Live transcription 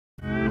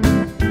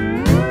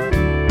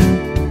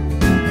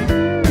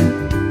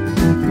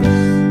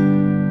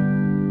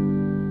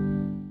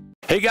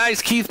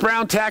guys, Keith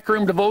Brown, Tack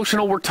Room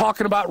Devotional. We're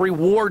talking about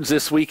rewards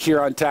this week here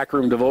on Tack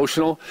Room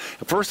Devotional.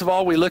 First of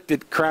all, we looked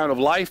at Crown of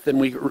Life, then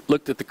we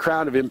looked at the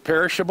Crown of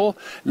Imperishable,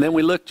 and then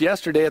we looked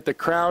yesterday at the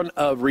Crown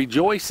of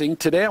Rejoicing.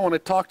 Today I want to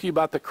talk to you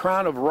about the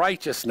Crown of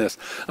Righteousness.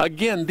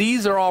 Again,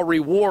 these are all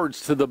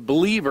rewards to the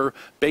believer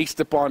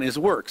based upon his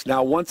works.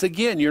 Now, once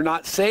again, you're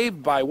not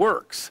saved by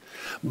works,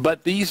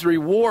 but these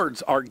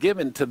rewards are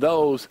given to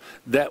those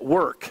that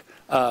work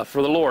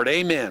for the Lord.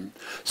 Amen.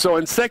 So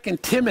in 2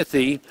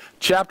 Timothy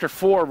chapter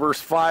 4,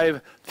 verse 5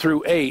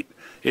 through 8,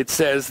 it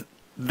says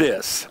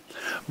this,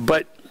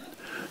 "But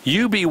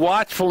you be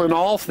watchful in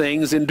all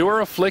things, endure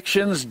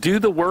afflictions, do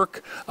the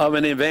work of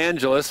an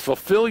evangelist,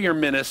 fulfill your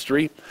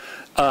ministry.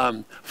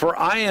 For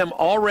I am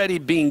already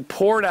being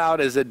poured out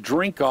as a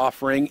drink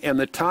offering, and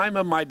the time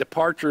of my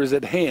departure is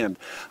at hand.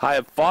 I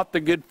have fought the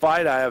good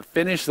fight, I have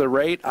finished the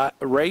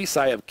race,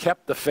 I have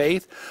kept the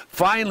faith.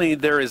 Finally,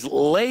 there is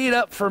laid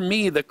up for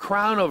me the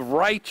crown of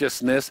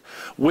righteousness,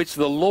 which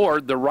the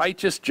Lord, the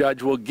righteous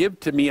judge, will give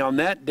to me on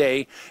that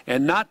day,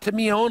 and not to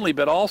me only,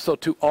 but also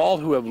to all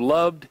who have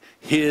loved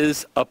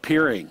his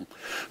appearing."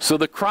 So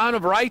the crown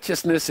of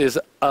righteousness is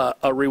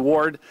a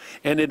reward,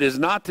 and it is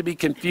not to be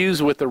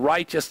confused with the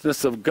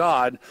righteousness of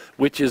God,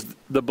 which is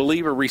the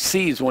believer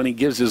receives when he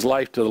gives his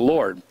life to the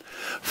Lord.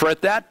 For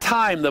at that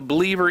time the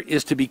believer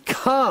is to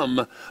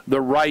become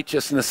the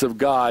righteousness of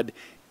God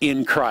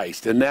in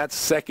Christ. And that's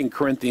 2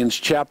 Corinthians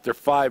chapter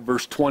 5,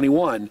 verse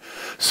 21.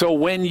 So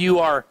when you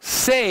are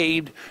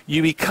saved,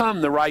 you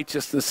become the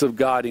righteousness of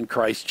God in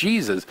Christ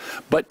Jesus.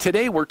 But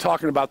today we're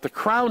talking about the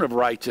crown of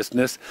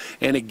righteousness.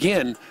 And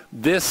again,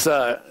 this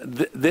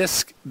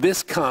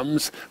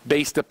comes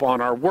based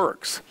upon our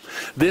works.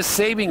 This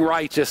saving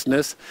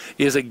righteousness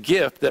is a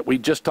gift that we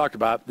just talked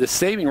about. This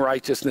saving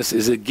righteousness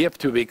is a gift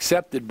to be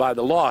accepted by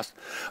the lost.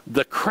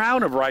 The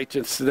crown of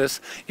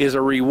righteousness is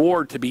a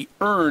reward to be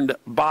earned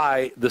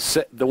by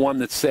the one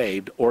that's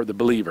saved, or the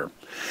believer.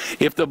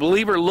 If the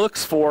believer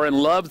looks for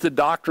and loves the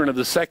doctrine of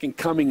the second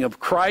coming of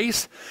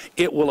Christ,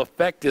 it will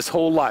affect his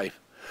whole life.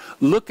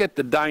 Look at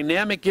the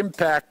dynamic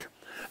impact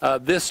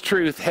this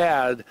truth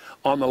had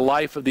on the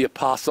life of the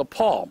Apostle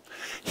Paul.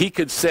 He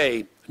could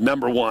say,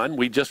 number one,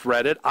 we just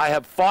read it, I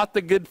have fought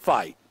the good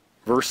fight.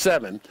 Verse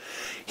 7,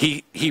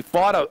 he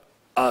fought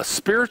a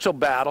spiritual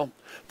battle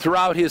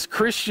throughout his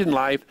Christian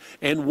life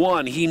and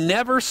won. He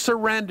never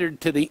surrendered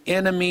to the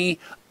enemies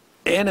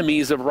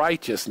of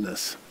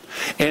righteousness.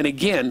 And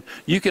again,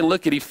 you can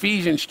look at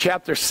Ephesians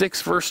chapter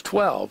 6, verse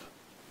 12.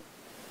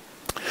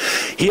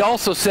 He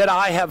also said,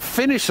 I have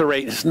finished the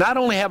race. Not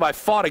only have I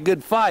fought a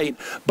good fight,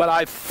 but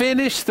I've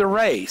finished the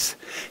race.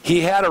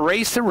 He had a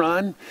race to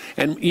run.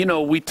 And, you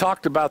know, we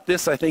talked about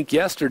this, I think,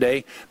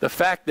 yesterday. The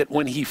fact that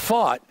when he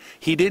fought,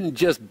 he didn't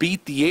just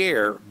beat the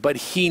air, but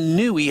he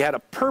knew he had a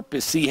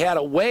purpose. He had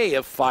a way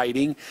of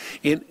fighting.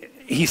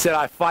 He said,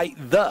 I fight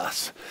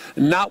thus,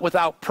 not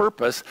without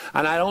purpose,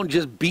 and I don't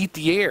just beat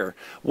the air.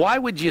 Why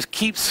would you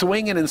keep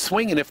swinging and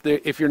swinging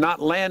if you're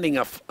not landing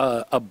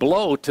a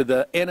blow to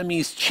the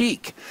enemy's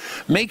cheek?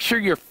 Make sure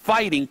you're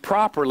fighting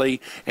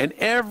properly, and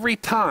every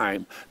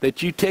time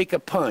that you take a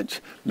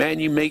punch, man,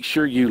 you make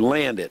sure you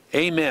land it.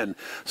 Amen.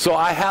 So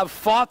I have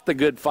fought the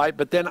good fight,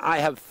 but then I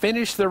have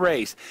finished the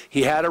race.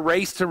 He had a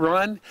race to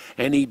run,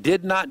 and he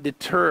did not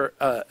detour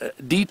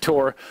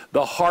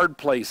the hard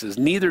places.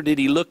 Neither did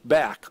he look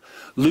back.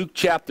 Luke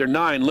chapter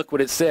 9, look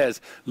what it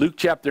says. Luke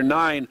chapter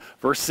 9,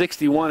 verse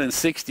 61 and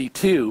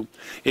 62.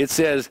 It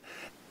says,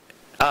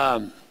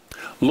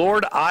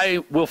 Lord,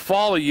 I will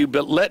follow you,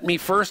 but let me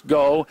first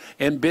go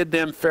and bid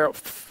them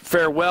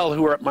farewell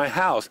who are at my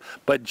house.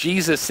 But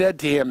Jesus said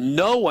to him,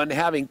 no one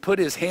having put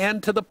his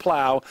hand to the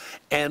plow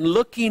and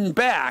looking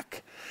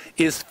back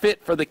is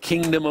fit for the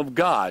kingdom of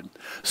God.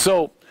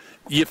 So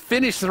you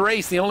finish the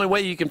race. The only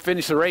way you can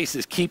finish the race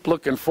is keep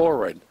looking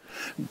forward.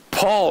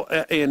 Paul,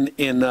 in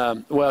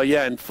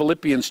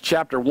Philippians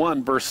chapter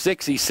 1, verse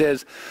 6, he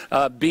says,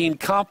 being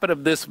confident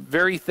of this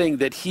very thing,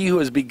 that he who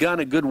has begun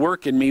a good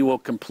work in me will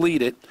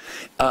complete it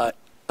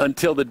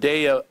until the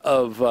day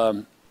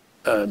of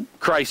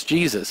Christ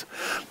Jesus.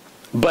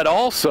 But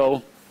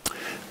also,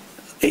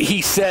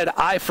 he said,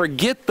 I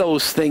forget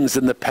those things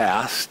in the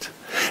past,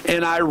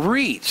 and I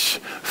reach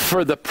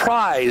for the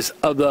prize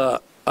of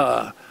the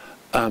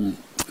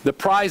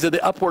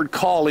upward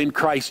call in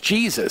Christ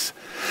Jesus.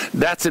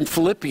 That's in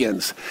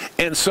Philippians.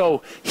 And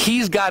so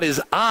he's got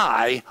his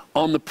eye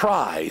on the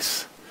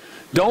prize.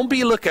 Don't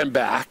be looking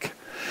back.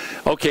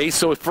 Okay,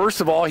 so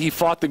first of all, he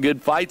fought the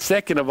good fight.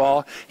 Second of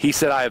all, he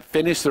said, I have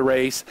finished the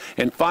race.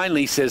 And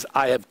finally, he says,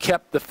 I have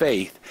kept the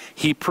faith.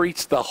 He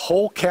preached the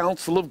whole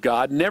counsel of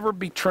God, never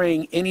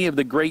betraying any of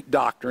the great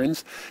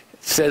doctrines.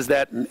 It says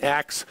that in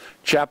Acts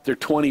chapter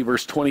 20,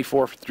 verse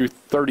 24 through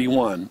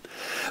 31.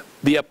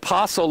 The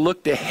apostle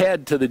looked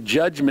ahead to the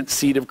judgment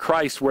seat of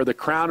Christ, where the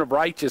crown of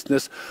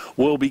righteousness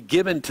will be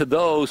given to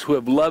those who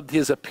have loved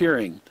his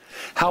appearing.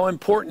 How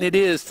important it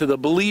is to the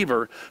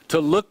believer to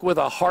look with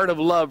a heart of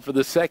love for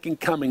the second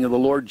coming of the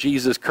Lord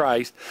Jesus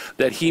Christ,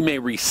 that he may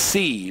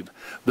receive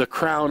the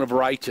crown of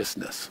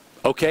righteousness.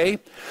 Okay?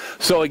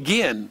 So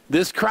again,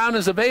 this crown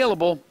is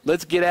available.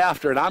 Let's get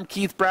after it. I'm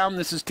Keith Brown.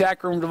 This is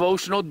Tack Room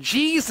Devotional.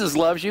 Jesus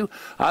loves you.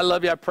 I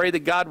love you. I pray that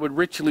God would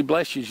richly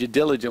bless you as you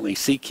diligently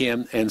seek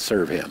him and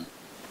serve him.